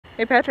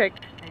Hey Patrick.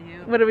 Hey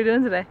you. What are we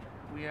doing today?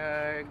 We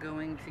are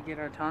going to get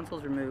our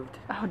tonsils removed.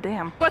 Oh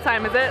damn. What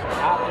time is it?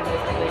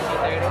 Optimistically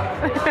 2:30.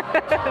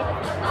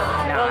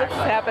 Well, this is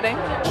happening.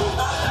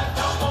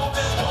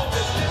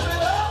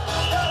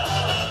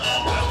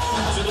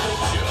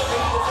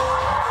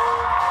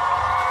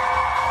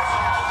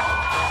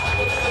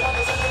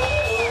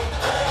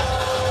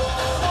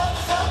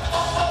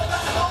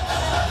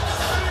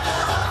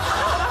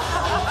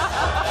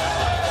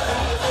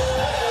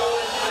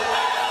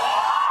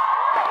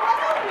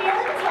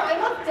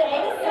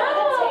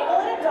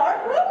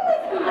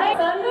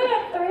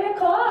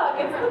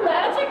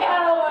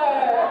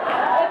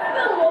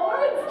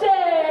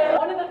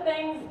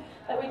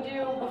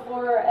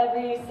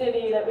 Every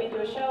city that we do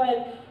a show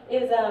in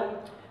is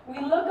we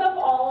look up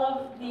all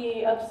of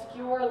the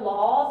obscure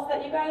laws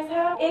that you guys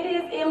have. It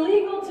is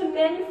illegal to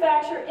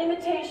manufacture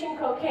imitation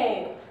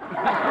cocaine. For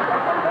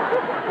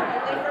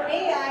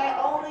me, I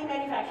only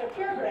manufacture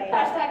pure grade.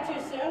 Hashtag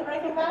too soon,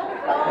 Breaking Bad.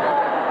 Oh.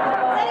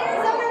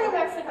 Is that Arizona or New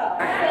Mexico?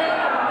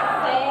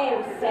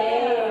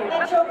 Same.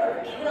 That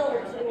Joker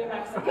killed in New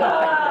Mexico.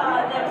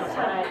 Next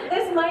time.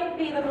 This might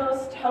be the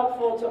most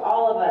helpful to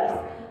all of us.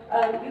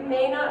 You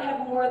may not have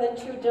more than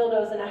 2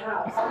 dildos in a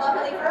house.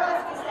 Luckily for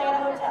us, we stay at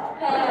a hotel.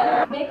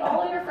 Make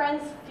all of your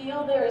friends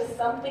feel there is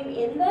something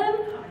in them?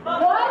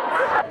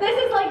 What? This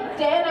is like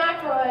Dan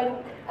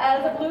Aykroyd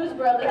as a Blues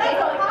Brother. That's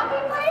a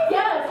coffee place?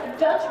 Yes,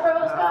 Dutch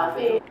Bros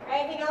Coffee.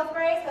 Anything else,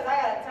 Grace? Because I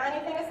got a tiny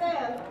thing of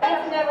sand.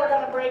 That's never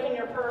going to break in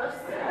your purse.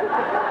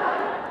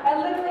 I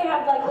literally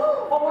have like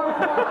 4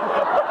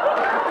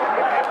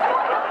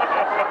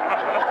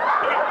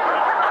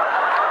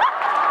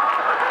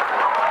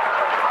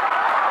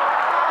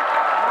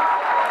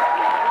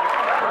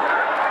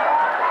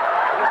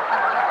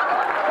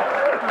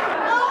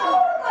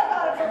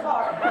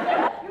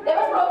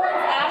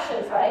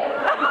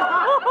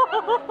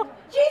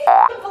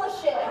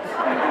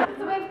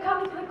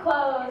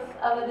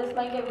 This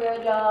might get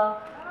weird, y'all.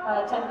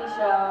 Tempe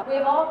show.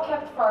 We've all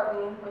kept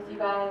farting with you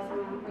guys,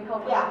 and we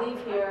hope when you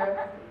leave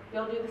here,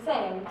 you'll do the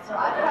same. So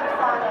I've kept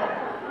farting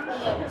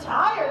the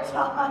entire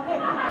time.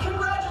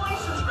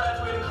 Congratulations,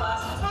 graduating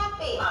class.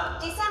 Happy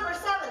December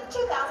 7th,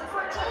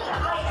 2014.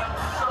 I am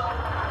so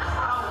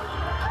proud of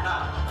you.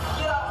 Now,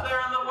 get out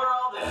there in the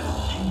world and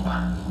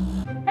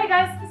Hey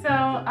guys, so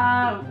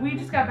we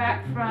just got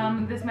back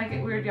from This Might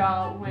Get Weird,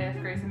 y'all, with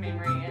Grace and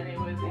Mamrie, and it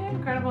was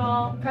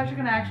incredible. Patrick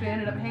and I actually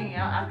ended up hanging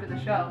out after the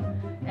show,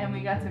 and we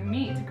got to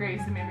meet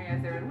Grace and Mamrie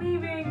as they were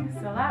leaving,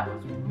 so that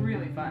was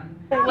really fun.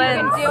 You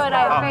can do it,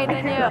 I have faith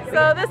in you.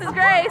 So this is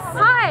Grace.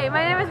 Hi,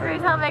 my name is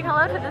Grace Helbig.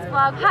 Hello to this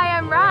vlog. Hi,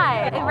 I'm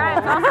Rye. And Rye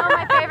is also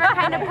my favorite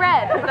kind of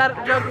bread.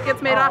 That joke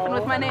gets made often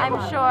with my name.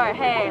 I'm sure.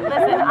 Hey,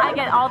 listen, I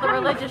get all the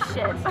religious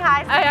shit.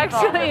 Hi, I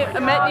actually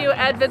met you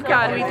at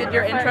VidCon. We did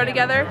your intro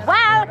together.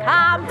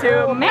 welcome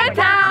To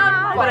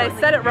Midtown! But I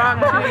said it wrong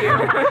to you.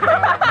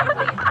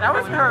 That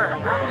was her.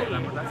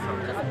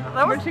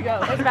 Where'd she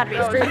go? There's about to be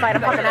a street fight.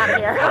 I'm fucking out of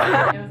here.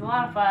 It was a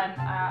lot of fun.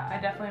 I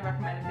definitely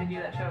recommend if they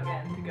do that show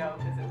again to go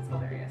because it was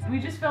hilarious. We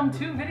just filmed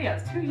 2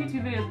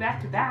 YouTube videos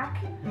back to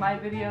back. My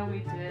video we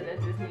did a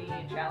Disney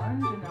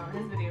challenge, and then on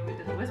his video we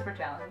did the Whisper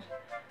challenge.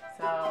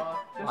 So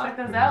go check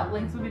those out.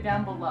 Links will be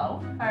down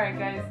below. Alright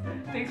guys,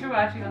 thanks for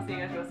watching. I'll see you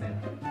guys real soon.